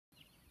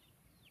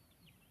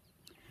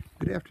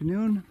Good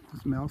afternoon.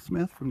 This is Mel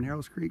Smith from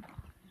Narrows Creek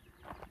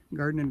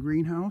Garden and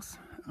Greenhouse.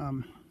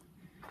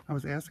 I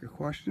was asked a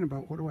question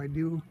about what do I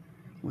do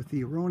with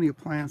the Aronia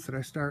plants that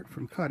I start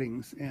from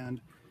cuttings,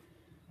 and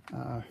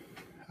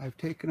I've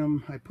taken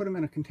them, I put them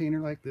in a container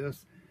like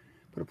this,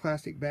 put a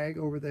plastic bag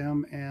over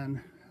them,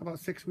 and about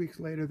 6 weeks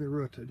later they're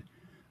rooted.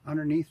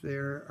 Underneath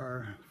there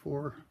are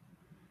 4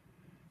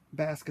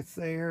 baskets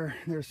there.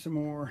 There's some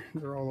more.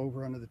 They're all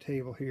over under the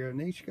table here, and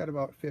they each got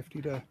about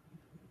 50 to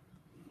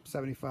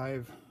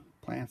 75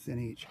 plants in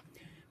each.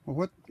 Well,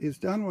 what is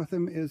done with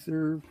them is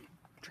they're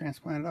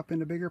transplanted up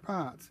into bigger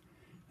pots.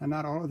 And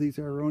not all of these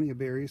are Aronia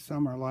berries,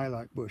 some are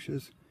lilac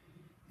bushes.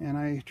 And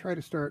I try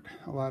to start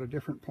a lot of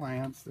different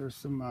plants. There's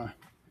some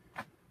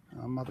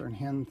mother and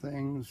hen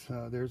things.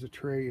 There's a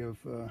tray of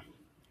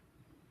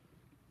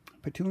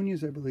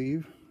petunias, I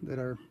believe, that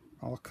are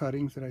all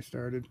cuttings that I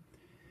started.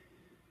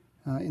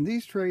 In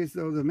these trays,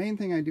 though, the main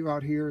thing I do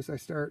out here is I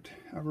start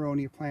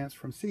Aronia plants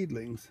from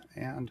seedlings.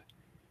 And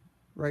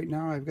right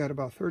now I've got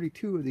about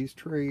 32 of these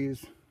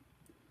trays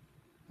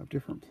of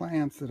different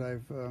plants that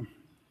I've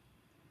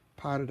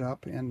potted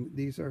up, and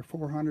these are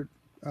 400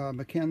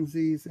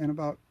 Mackenzies and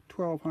about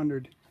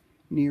 1200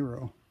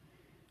 Nero,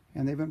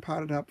 and they've been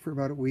potted up for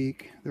about a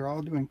week. They're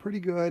all doing pretty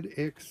good,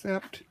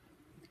 except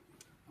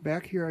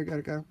back here I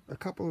got a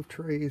couple of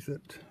trays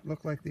that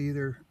look like they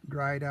either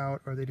dried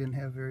out or they didn't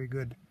have very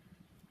good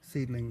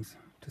seedlings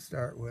to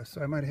start with,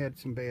 so I might have had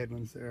some bad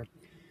ones there.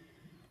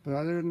 But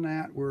other than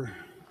that,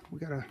 we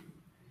got a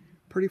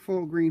pretty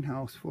full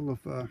greenhouse full of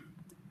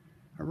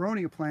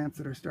Aronia plants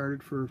that are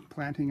started for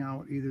planting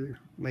out either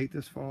late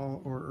this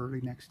fall or early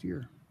next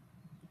year.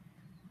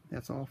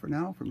 That's all for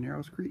now from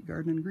Narrows Creek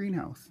Garden and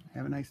Greenhouse.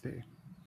 Have a nice day.